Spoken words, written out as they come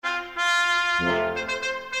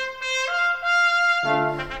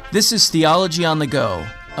This is Theology on the Go,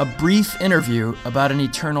 a brief interview about an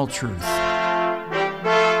eternal truth.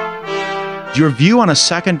 Your view on a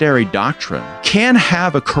secondary doctrine can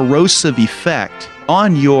have a corrosive effect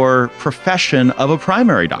on your profession of a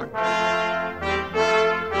primary doctrine.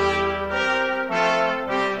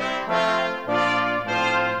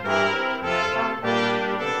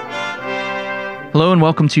 Hello and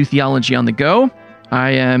welcome to Theology on the Go. I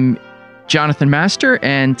am Jonathan Master,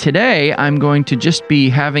 and today I'm going to just be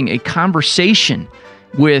having a conversation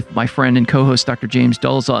with my friend and co-host Dr. James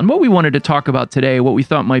Dolezal. And what we wanted to talk about today, what we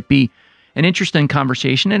thought might be an interesting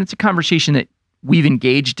conversation, and it's a conversation that we've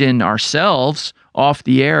engaged in ourselves off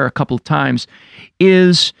the air a couple of times,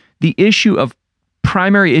 is the issue of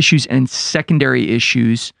primary issues and secondary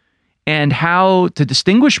issues and how to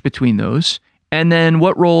distinguish between those, and then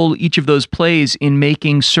what role each of those plays in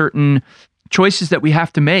making certain choices that we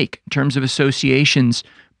have to make in terms of associations,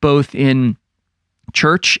 both in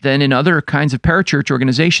church and in other kinds of parachurch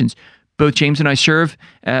organizations. Both James and I serve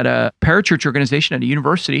at a parachurch organization at a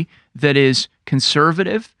university that is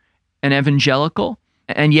conservative and evangelical,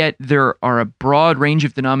 and yet there are a broad range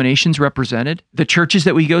of denominations represented. The churches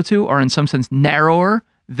that we go to are in some sense narrower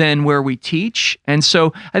than where we teach. And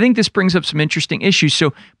so I think this brings up some interesting issues.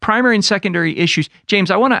 So primary and secondary issues. James,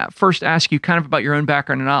 I want to first ask you kind of about your own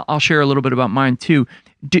background, and I'll share a little bit about mine too.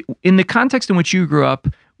 In the context in which you grew up,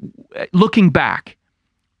 looking back,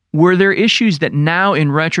 were there issues that now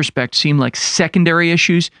in retrospect seem like secondary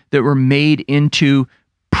issues that were made into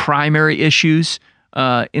primary issues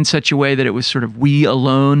in such a way that it was sort of we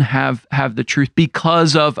alone have the truth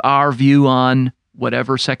because of our view on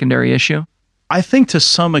whatever secondary issue? I think to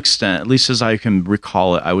some extent, at least as I can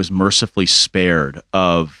recall it, I was mercifully spared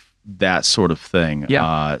of that sort of thing.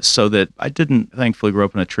 Yeah. So that I didn't, thankfully, grow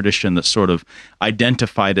up in a tradition that sort of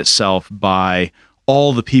identified itself by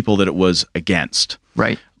all the people that it was against.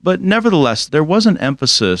 Right. But nevertheless, there was an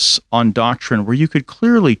emphasis on doctrine where you could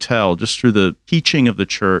clearly tell, just through the teaching of the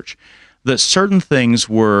church, that certain things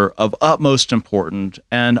were of utmost importance,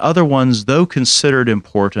 and other ones, though considered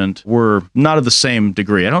important, were not of the same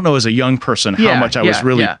degree. I don't know as a young person how much I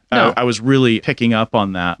was really picking up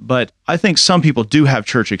on that. But I think some people do have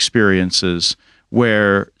church experiences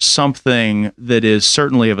where something that is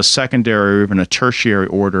certainly of a secondary or even a tertiary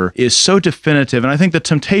order is so definitive. And I think the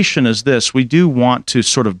temptation is this: we do want to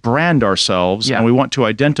sort of brand ourselves, and we want to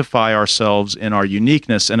identify ourselves in our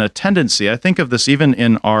uniqueness, and a tendency, I think of this even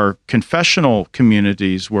in our confessional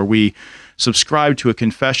communities where we subscribe to a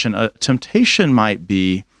confession, a temptation might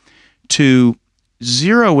be to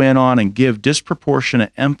zero in on and give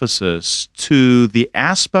disproportionate emphasis to the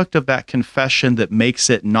aspect of that confession that makes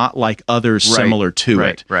it not like others similar to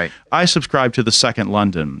it. Right. I subscribe to the Second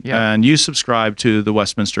London, and you subscribe to the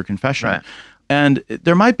Westminster Confession. Right. And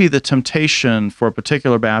there might be the temptation for a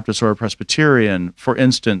particular Baptist or a Presbyterian, for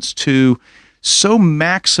instance, to so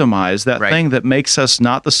maximize that thing that makes us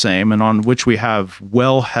not the same and on which we have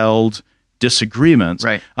well-held disagreements,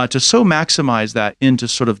 to so maximize that into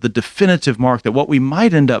sort of the definitive mark that what we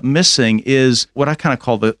might end up missing is what I kind of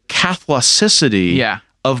call the Catholicity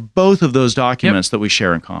of both of those documents that we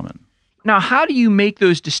share in common. Now, how do you make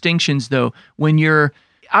those distinctions, though, when you're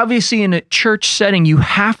obviously in a church setting? You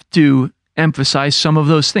have to emphasize some of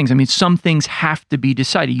those things. I mean, some things have to be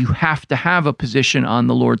decided. You have to have a position on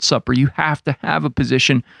the Lord's Supper. You have to have a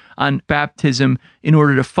position on baptism in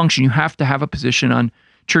order to function. You have to have a position on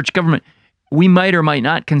church government. We might or might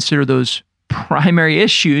not consider those primary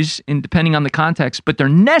issues, depending on the context, but they're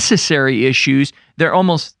necessary issues. They're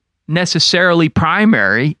almost necessarily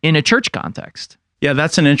primary in a church context. Yeah,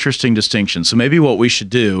 that's an interesting distinction. So maybe what we should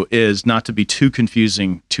do is not to be too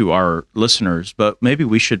confusing to our listeners, but maybe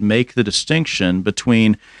we should make the distinction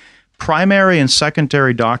between primary and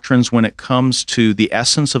secondary doctrines when it comes to the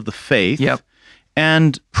essence of the faith,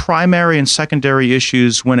 and primary and secondary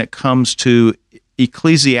issues when it comes to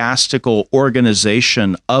ecclesiastical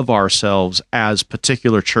organization of ourselves as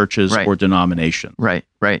particular churches or denominations.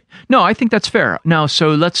 Right. No, I think that's fair. Now, so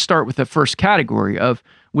let's start with the first category of,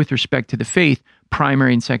 with respect to the faith,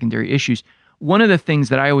 primary and secondary issues. One of the things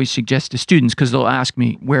that I always suggest to students, because they'll ask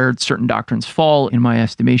me where certain doctrines fall in my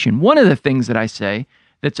estimation, one of the things that I say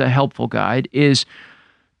that's a helpful guide is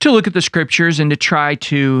to look at the scriptures and to try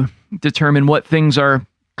to determine what things are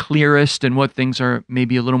clearest and what things are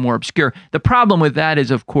maybe a little more obscure. The problem with that is,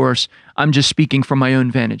 of course, I'm just speaking from my own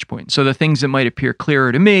vantage point. So the things that might appear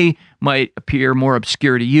clearer to me might appear more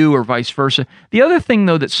obscure to you, or vice versa. The other thing,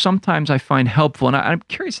 though, that sometimes I find helpful, and I'm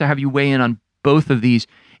curious to have you weigh in on both of these,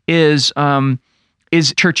 is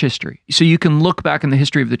church history. So you can look back in the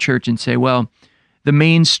history of the church and say, well, the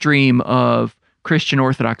mainstream of Christian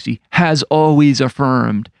orthodoxy has always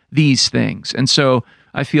affirmed these things. And so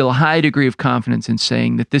I feel a high degree of confidence in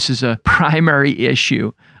saying that this is a primary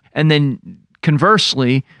issue. And then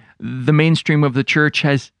conversely, the mainstream of the church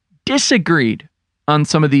has disagreed on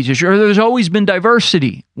some of these issues. Or there's always been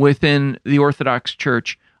diversity within the Orthodox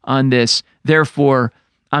Church on this. Therefore,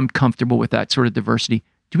 I'm comfortable with that sort of diversity.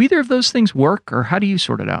 Do either of those things work, or how do you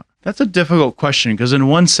sort it out? That's a difficult question, because in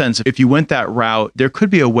one sense, if you went that route, there could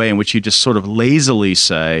be a way in which you just sort of lazily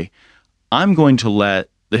say, I'm going to let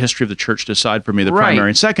the history of the church decide for me the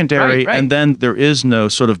primary and secondary, and then there is no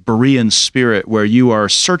sort of Berean spirit where you are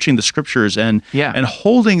searching the scriptures and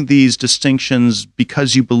holding these distinctions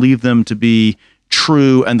because you believe them to be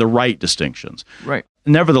true and the right distinctions. Right.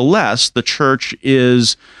 Nevertheless, the church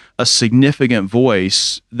is a significant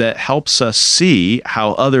voice that helps us see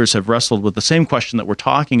how others have wrestled with the same question that we're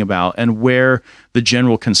talking about and where the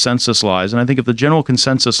general consensus lies. And I think if the general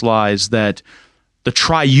consensus lies that the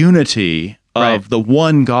triunity of the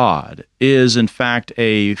one God is in fact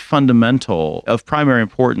a fundamental of primary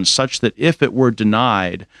importance, such that if it were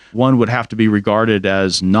denied, one would have to be regarded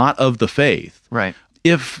as not of the faith. Right.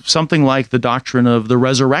 If something like the doctrine of the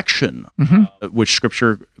resurrection, which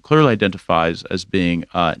Scripture clearly identifies as being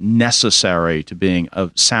necessary to being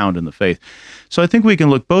sound in the faith. So I think we can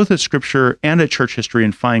look both at Scripture and at church history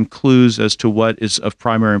and find clues as to what is of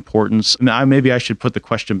primary importance. Maybe I should put the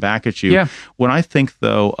question back at you. Yeah. When I think,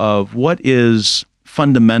 though, of what is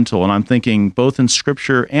fundamental, and I'm thinking both in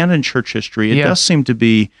Scripture and in church history, it does seem to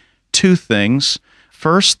be two things.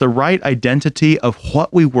 First, the right identity of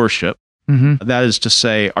what we worship. That is to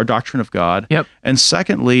say, our doctrine of God. And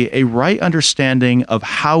secondly, a right understanding of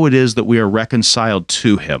how it is that we are reconciled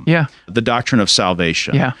to Him. The doctrine of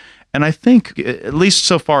salvation. And I think, at least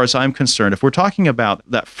so far as I'm concerned, if we're talking about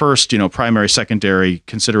that first, primary, secondary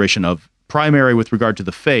consideration of primary with regard to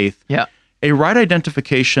the faith, a right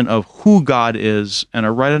identification of who God is and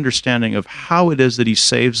a right understanding of how it is that He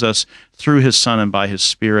saves us through His Son and by His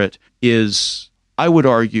Spirit is, I would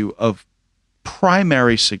argue, of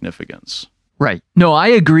primary significance. Right. No, I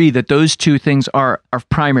agree that those two things are of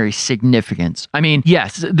primary significance. I mean,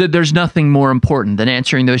 yes, there's nothing more important than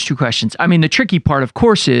answering those two questions. I mean, the tricky part, of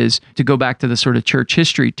course, is to go back to the sort of church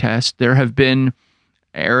history test. There have been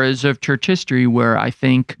eras of church history where I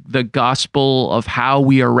think the gospel of how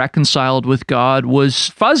we are reconciled with God was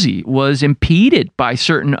fuzzy, was impeded by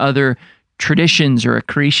certain other traditions or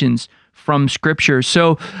accretions from Scripture.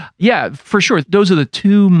 So, yeah, for sure, those are the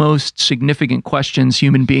two most significant questions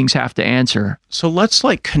human beings have to answer. So let's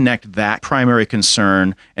connect that primary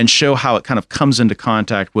concern and show how it kind of comes into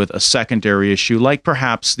contact with a secondary issue, like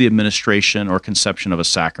perhaps the administration or conception of a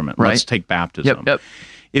sacrament. Let's take baptism.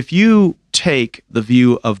 If you take the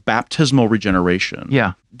view of baptismal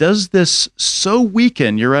regeneration, does this so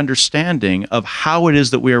weaken your understanding of how it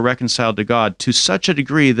is that we are reconciled to God to such a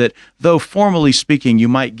degree that, though formally speaking, you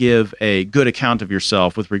might give a good account of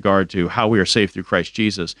yourself with regard to how we are saved through Christ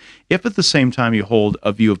Jesus, if at the same time you hold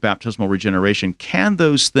a view of baptismal regeneration, can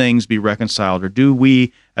those things be reconciled, or do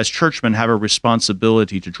we as churchmen have a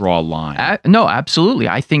responsibility to draw a line? No, absolutely.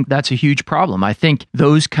 I think that's a huge problem. I think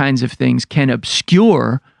those kinds of things can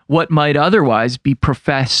obscure what might otherwise be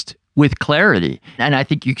professed with clarity. And I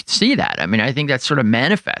think you can see that. I mean, I think that sort of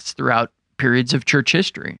manifests throughout periods of church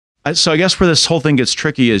history. So I guess where this whole thing gets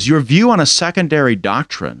tricky is your view on a secondary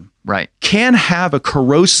doctrine can have a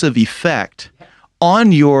corrosive effect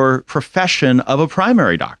on your profession of a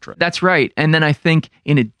primary doctrine. That's right. And then I think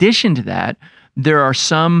in addition to that, there are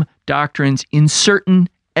some doctrines in certain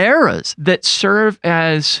eras that serve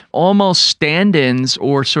as almost stand-ins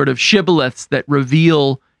or sort of shibboleths that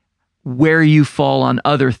reveal where you fall on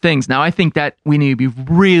other things. Now, I think that we need to be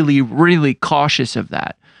really, really cautious of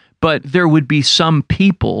that. But there would be some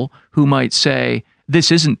people who might say, this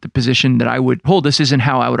isn't the position that I would hold, this isn't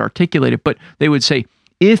how I would articulate it, but they would say,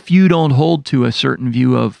 if you don't hold to a certain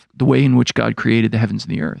view of the way in which God created the heavens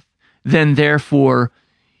and the earth, then therefore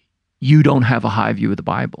you don't have a high view of the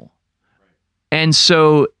Bible. And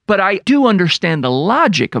so, but I do understand the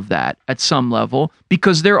logic of that at some level,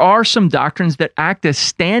 because there are some doctrines that act as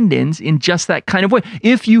stand-ins in just that kind of way.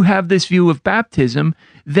 If you have this view of baptism,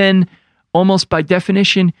 then almost by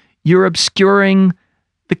definition, you're obscuring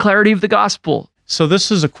the clarity of the gospel. So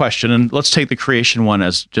this is a question, and let's take the creation one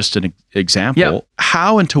as just an example.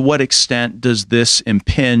 How and to what extent does this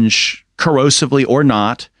impinge corrosively or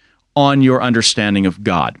not on your understanding of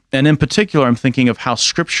God? And in particular, I'm thinking of how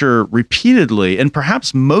Scripture repeatedly, and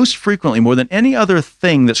perhaps most frequently, more than any other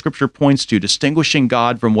thing that Scripture points to, distinguishing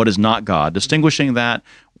God from what is not God, distinguishing that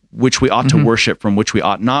which we ought to worship from which we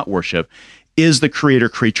ought not worship, is the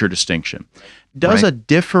creator-creature distinction. does Right. a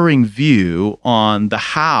differing view on the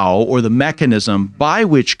how or the mechanism by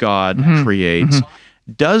which God creates,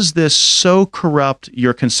 does this so corrupt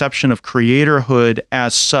your conception of creatorhood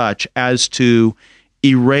as such as to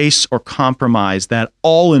erase or compromise that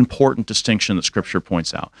all-important distinction that Scripture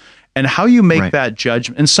points out? And how you make Right. that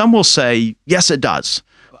judgment, and some will say, yes, it does.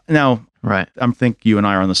 Now, Right. I think you and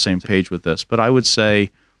I are on the same page with this, but I would say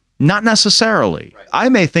not necessarily. I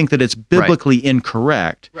may think that it's biblically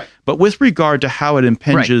incorrect, but with regard to how it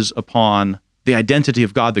impinges upon the identity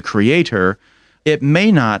of God the Creator, it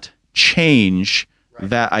may not change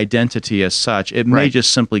that identity as such. It may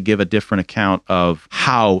just simply give a different account of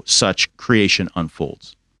how such creation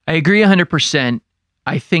unfolds. I agree 100%.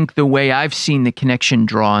 I think the way I've seen the connection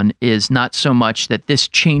drawn is not so much that this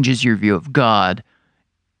changes your view of God,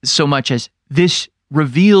 so much as this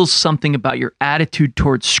reveals something about your attitude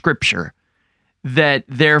towards Scripture that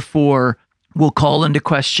therefore will call into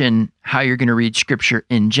question how you're going to read Scripture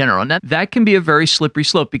in general. And that can be a very slippery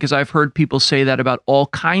slope, because I've heard people say that about all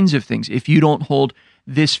kinds of things. If you don't hold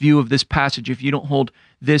this view of this passage, if you don't hold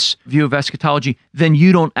this view of eschatology, then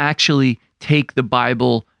you don't actually take the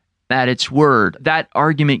Bible at its word. That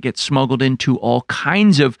argument gets smuggled into all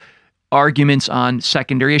kinds of arguments on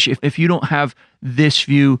secondary issues. If you don't have this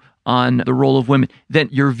view on the role of women, then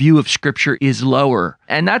your view of Scripture is lower.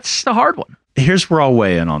 And that's the hard one. Here's where I'll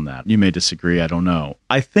weigh in on that. You may disagree, I don't know.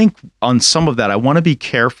 I think on some of that, I want to be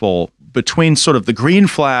careful between sort of the green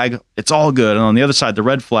flag, it's all good, and on the other side, the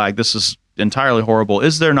red flag, this is entirely horrible.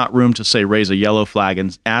 Is there not room to, say, raise a yellow flag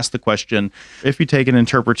and ask the question, if you take an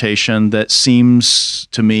interpretation that seems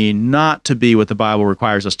to me not to be what the Bible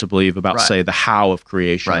requires us to believe about, say, the how of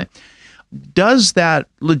creation, does that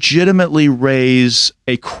legitimately raise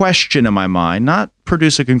a question in my mind, not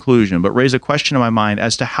produce a conclusion, but raise a question in my mind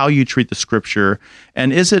as to how you treat the Scripture?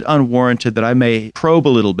 And is it unwarranted that I may probe a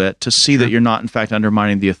little bit to see that you're not, in fact,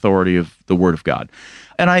 undermining the authority of the Word of God?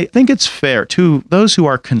 And I think it's fair to those who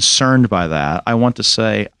are concerned by that. I want to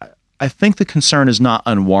say, I think the concern is not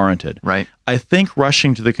unwarranted. Right. I think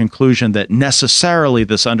rushing to the conclusion that necessarily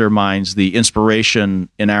this undermines the inspiration,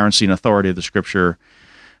 inerrancy, and authority of the Scripture,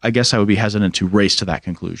 I guess I would be hesitant to race to that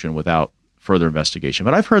conclusion without further investigation.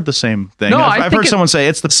 But I've heard the same thing. No, I've heard someone say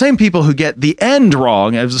it's the same people who get the end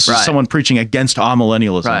wrong, as this is someone preaching against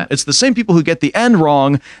amillennialism. Right. It's the same people who get the end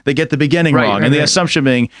wrong that get the beginning wrong. And the assumption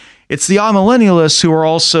being, it's the amillennialists who are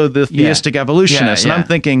also the theistic evolutionists. And I'm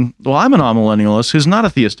thinking, well, I'm an amillennialist who's not a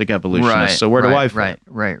theistic evolutionist, so where do I fit?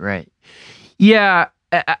 Right. Yeah,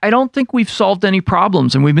 I don't think we've solved any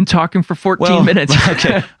problems, and we've been talking for 14 minutes.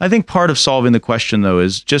 Okay. I think part of solving the question, though,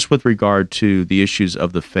 is just with regard to the issues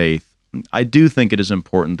of the faith. I do think it is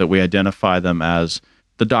important that we identify them as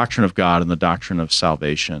the doctrine of God and the doctrine of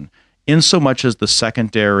salvation, in so much as the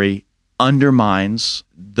secondary undermines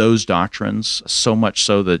those doctrines, so much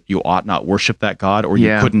so that you ought not worship that God, or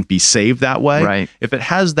you couldn't be saved that way. Right. If it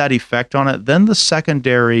has that effect on it, then the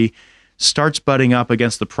secondary starts butting up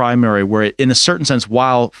against the primary, where it, in a certain sense,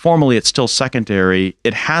 while formally it's still secondary,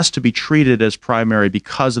 it has to be treated as primary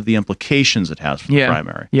because of the implications it has for the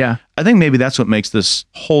primary. Yeah. I think maybe that's what makes this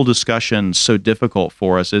whole discussion so difficult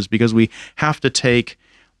for us, is because we have to take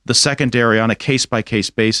the secondary on a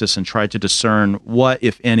case-by-case basis and try to discern what,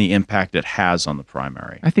 if any, impact it has on the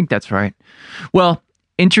primary. I think that's right. Well,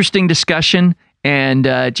 interesting discussion. And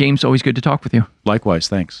James, always good to talk with you. Likewise,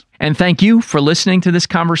 thanks. And thank you for listening to this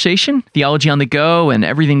conversation. Theology on the Go and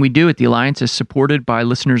everything we do at the Alliance is supported by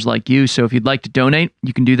listeners like you. So if you'd like to donate,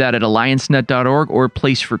 you can do that at alliancenet.org or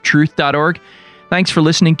placefortruth.org. Thanks for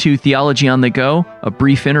listening to Theology on the Go, a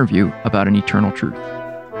brief interview about an eternal truth.